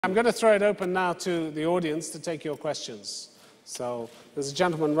I'm going to throw it open now to the audience to take your questions. So there's a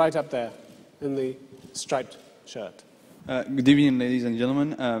gentleman right up there in the striped shirt. Good evening, ladies and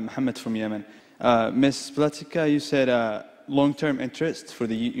gentlemen. Mohammed from Yemen. Ms. Pletka, you said long-term interest for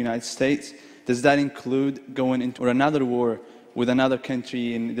the United States. Does that include going into another war with another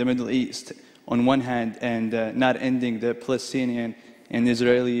country in the Middle East on one hand and not ending the Palestinian and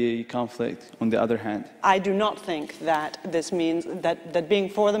Israeli conflict on the other hand? I do not think that this means that being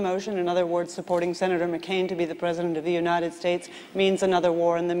for the motion, in other words, supporting Senator McCain to be the President of the United States, means another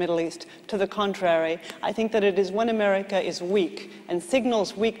war in the Middle East. To the contrary, I think that it is when America is weak and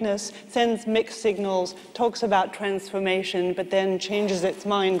signals weakness, sends mixed signals, talks about transformation, but then changes its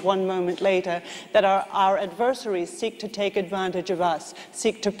mind one moment later, that our adversaries seek to take advantage of us,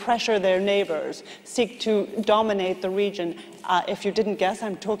 seek to pressure their neighbors, seek to dominate the region. If you didn't guess,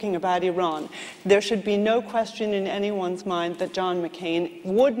 I'm talking about Iran. There should be no question in anyone's mind that John McCain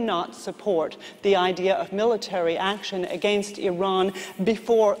would not support the idea of military action against Iran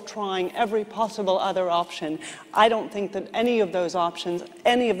before trying every possible other option. I don't think that any of those options,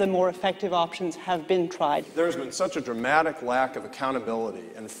 any of the more effective options, have been tried. There's been such a dramatic lack of accountability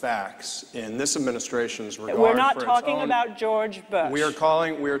and facts in this administration's regard. We're not talking about George Bush. We are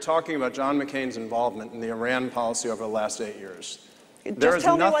talking about John McCain's involvement in the Iran policy over the last 8 years. Just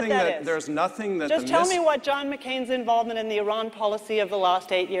tell me what that is. There's nothing that. Just tell me what John McCain's involvement in the Iran policy of the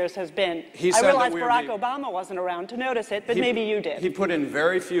last 8 years has been. I realize Barack Obama wasn't around to notice it, but maybe you did. He put in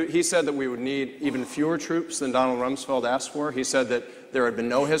very few. He said that we would need even fewer troops than Donald Rumsfeld asked for. He said that there had been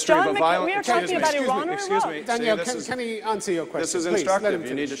no history of a violent. We are talking about Iran or Iraq? Danielle, can he answer your question? This is instructive.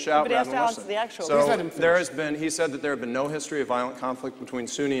 You need to shout rather than listen. The actual. So there has been. He said that there had been no history of violent conflict between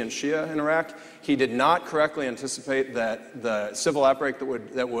Sunni and Shia in Iraq. He did not correctly anticipate that the civil outbreak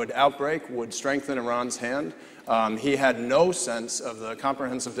that would outbreak would strengthen Iran's hand. He had no sense of the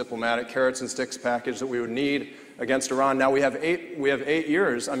comprehensive diplomatic carrots and sticks package that we would need against Iran. Now we have 8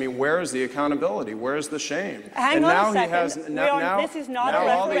 years. I mean, where is the accountability? Where is the shame? Hang on a second. This is not a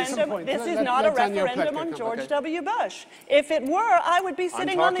referendum. This is not a referendum on George W. Bush. If it were, I would be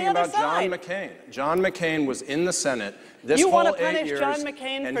sitting on the other side. I'm talking about John McCain. John McCain was in the Senate this you whole want to 8 punish years, John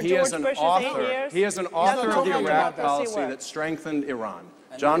McCain and for he is George an Bush's author. 8 years? He is an author of the Iraq policy that strengthened Iran.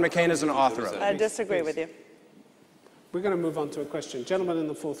 John McCain is an author of it. I disagree with you. We're going to move on to a question. Gentleman in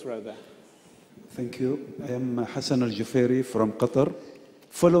the fourth row there. Thank you. I am Hassan Al-Juferi from Qatar.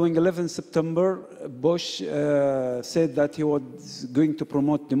 Following 11 September, Bush said that he was going to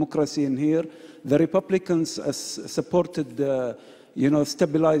promote democracy in here. The Republicans supported,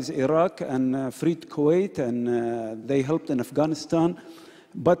 stabilize Iraq and freed Kuwait, and they helped in Afghanistan.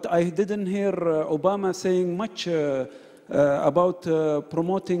 But I didn't hear Obama saying much about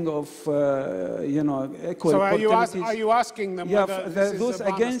promoting of, equal opportunities. So are you asking them whether this is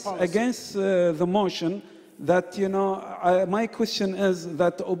Obama's policy? Against the motion that, my question is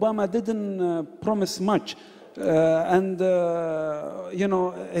that Obama didn't promise much.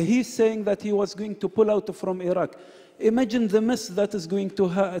 He's saying that he was going to pull out from Iraq. Imagine the mess that is going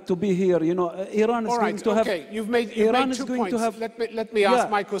to be here. Iran is going to have. Okay, you've made 2 points. Let me ask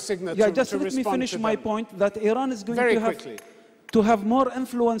Michael Signer to just let me finish my point. That Iran is going to have more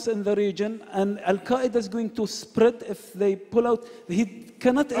influence in the region, and Al-Qaeda is going to spread if they pull out. He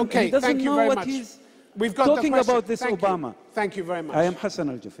cannot. Okay, he doesn't know what he's talking about. This Obama. Thank you very much. I am Hassan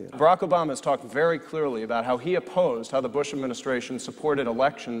Al-Juferi. Barack Obama has talked very clearly about how he opposed how the Bush administration supported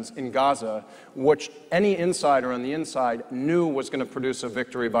elections in Gaza, which any insider on the inside knew was going to produce a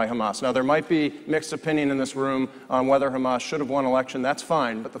victory by Hamas. Now, there might be mixed opinion in this room on whether Hamas should have won election. That's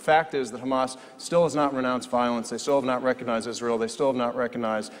fine. But the fact is that Hamas still has not renounced violence. They still have not recognized Israel. They still have not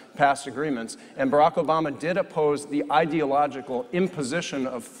recognized past agreements. And Barack Obama did oppose the ideological imposition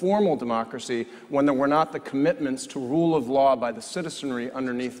of formal democracy when there were not the commitments to rule of law by the citizenry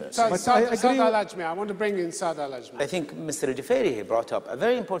underneath it. Saad Al-Ajmi, I want to bring in Saad Al-Ajmi. I think Mr. Juferi brought up a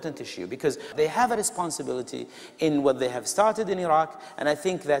very important issue because they have a responsibility in what they have started in Iraq, and I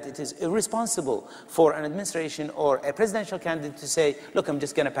think that it is irresponsible for an administration or a presidential candidate to say, look, I'm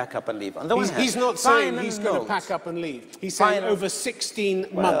just going to pack up and leave. On the one hand, he's not saying he's going to pack up and leave. He's saying over 16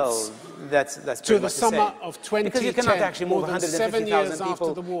 months. That's to the summer of 2010, because you cannot actually move 150,000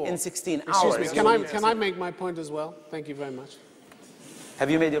 people in 16 hours. Excuse me, can I make my point as well? Thank you very much.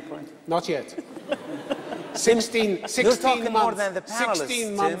 Have you made your point? Not yet. 16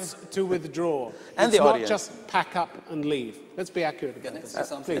 months to withdraw. And it's not just pack up and leave. Let's be accurate. Can I say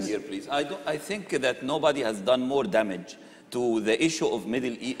something here, please? I think that nobody has done more damage to the issue of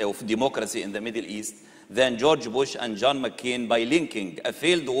democracy in the Middle East than George Bush and John McCain by linking a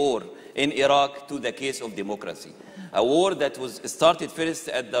failed war in Iraq to the case of democracy. a war that was started first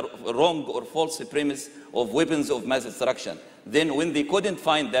at the wrong or false premise of weapons of mass destruction. Then when they couldn't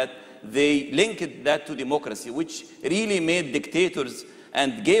find that, they linked that to democracy, which really made dictators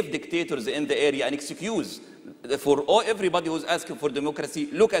and gave dictators in the area an excuse for everybody who's asking for democracy.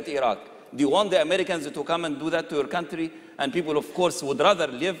 Look at Iraq. Do you want the Americans to come and do that to your country? And people, of course, would rather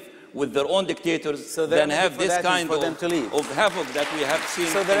live with their own dictators than have this kind of havoc that we have seen.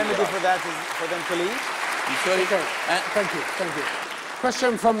 So the remedy for that is for them to leave? I'm sorry. Okay. Thank you. Thank you.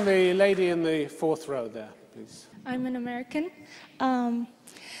 Question from the lady in the fourth row there, please. I'm an American.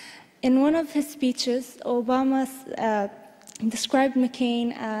 In one of his speeches, Obama described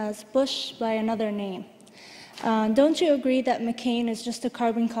McCain as Bush by another name. Don't you agree that McCain is just a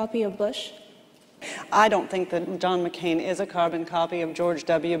carbon copy of Bush? I don't think that John McCain is a carbon copy of George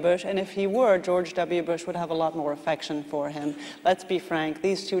W. Bush, and if he were, George W. Bush would have a lot more affection for him. Let's be frank,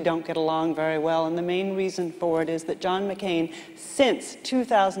 these two don't get along very well, and the main reason for it is that John McCain, since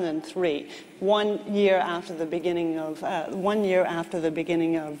 2003, 1 year after the beginning of the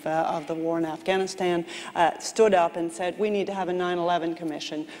war in Afghanistan, stood up and said, we need to have a 9/11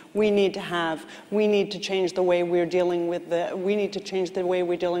 commission. We need to change the way we're dealing with the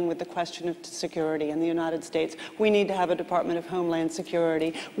question of security in the United States. We need to have a Department of Homeland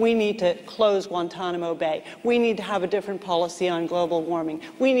Security. We need to close Guantanamo Bay. We need to have a different policy on global warming.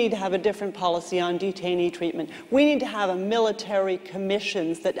 We need to have a different policy on detainee treatment. We need to have a military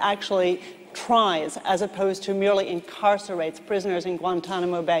commissions that actually tries, as opposed to merely incarcerates prisoners in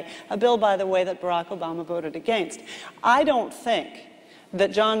Guantanamo Bay, a bill, by the way, that Barack Obama voted against. I don't think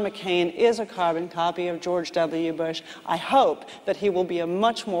that John McCain is a carbon copy of George W. Bush. I hope that he will be a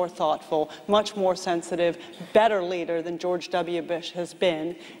much more thoughtful, much more sensitive, better leader than George W. Bush has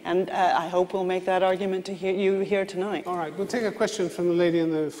been, and I hope we'll make that argument to you here tonight. All right, we'll take a question from the lady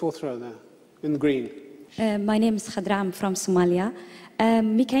in the fourth row there, in the green. My name is Khadra, I'm from Somalia.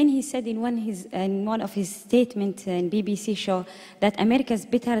 McCain, he said in one of his statements in BBC show that America is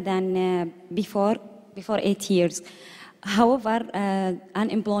better than before 8 years. However,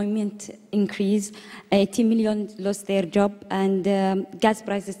 unemployment increased, 80 million lost their job, and gas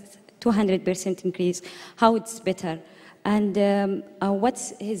prices 200% increase. How it's better? And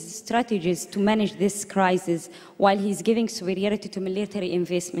what's his strategies to manage this crisis while he's giving superiority to military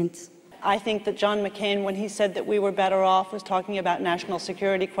investments? I think that John McCain, when he said that we were better off, was talking about national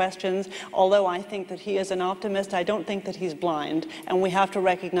security questions. Although I think that he is an optimist, I don't think that he's blind. And we have to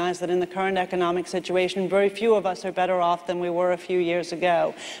recognize that in the current economic situation, very few of us are better off than we were a few years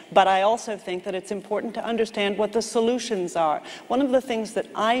ago. But I also think that it's important to understand what the solutions are. One of the things that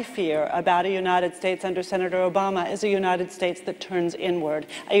I fear about a United States under Senator Obama is a United States that turns inward,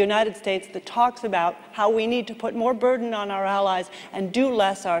 a United States that talks about how we need to put more burden on our allies and do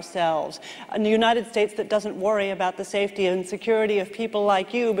less ourselves. A United States that doesn't worry about the safety and security of people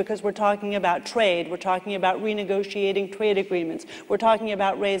like you, because we're talking about trade, we're talking about renegotiating trade agreements, we're talking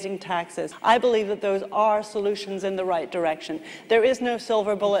about raising taxes. I believe that those are solutions in the right direction. There is no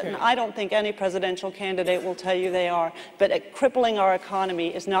silver bullet, and I don't think any presidential candidate will tell you they are, but crippling our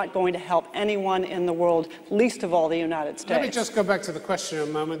economy is not going to help anyone in the world, least of all the United States. Let me just go back to the question a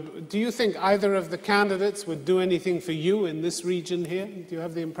moment. Do you think either of the candidates would do anything for you in this region here? Do you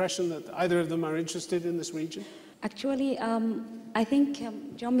have the impression that either of them are interested in this region? Actually, I think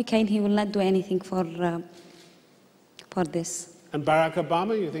John McCain, he will not do anything for this. And Barack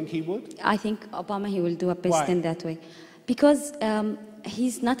Obama, you think he would? I think Obama, he will do a best in that way. Because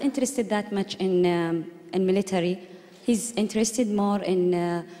he's not interested that much in military. He's interested more in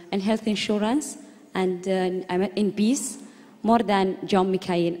health insurance and in peace, more than John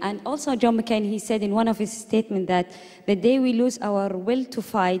McCain. And also John McCain, he said in one of his statements that the day we lose our will to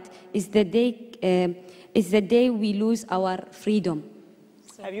fight is the day we lose our freedom.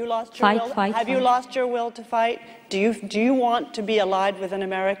 Have you lost your will? Have you lost your will to fight? Do you want to be allied with an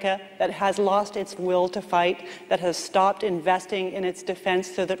America that has lost its will to fight, that has stopped investing in its defense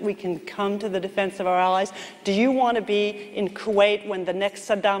so that we can come to the defense of our allies? Do you want to be in Kuwait when the next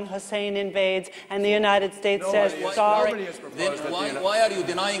Saddam Hussein invades and the United States says, sorry? Then why are you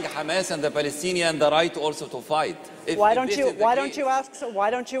denying Hamas and the Palestinians the right also to fight? Why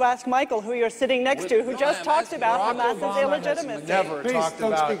don't you ask Michael, who you're sitting next to, who just talked about Hamas's illegitimacy?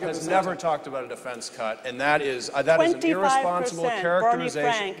 Has never talked about a defense cut, and that is an irresponsible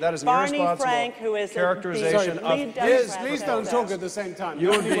characterization. That is an irresponsible characterization of his. Please don't talk at the same time. You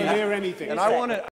would hear anything. And I want to.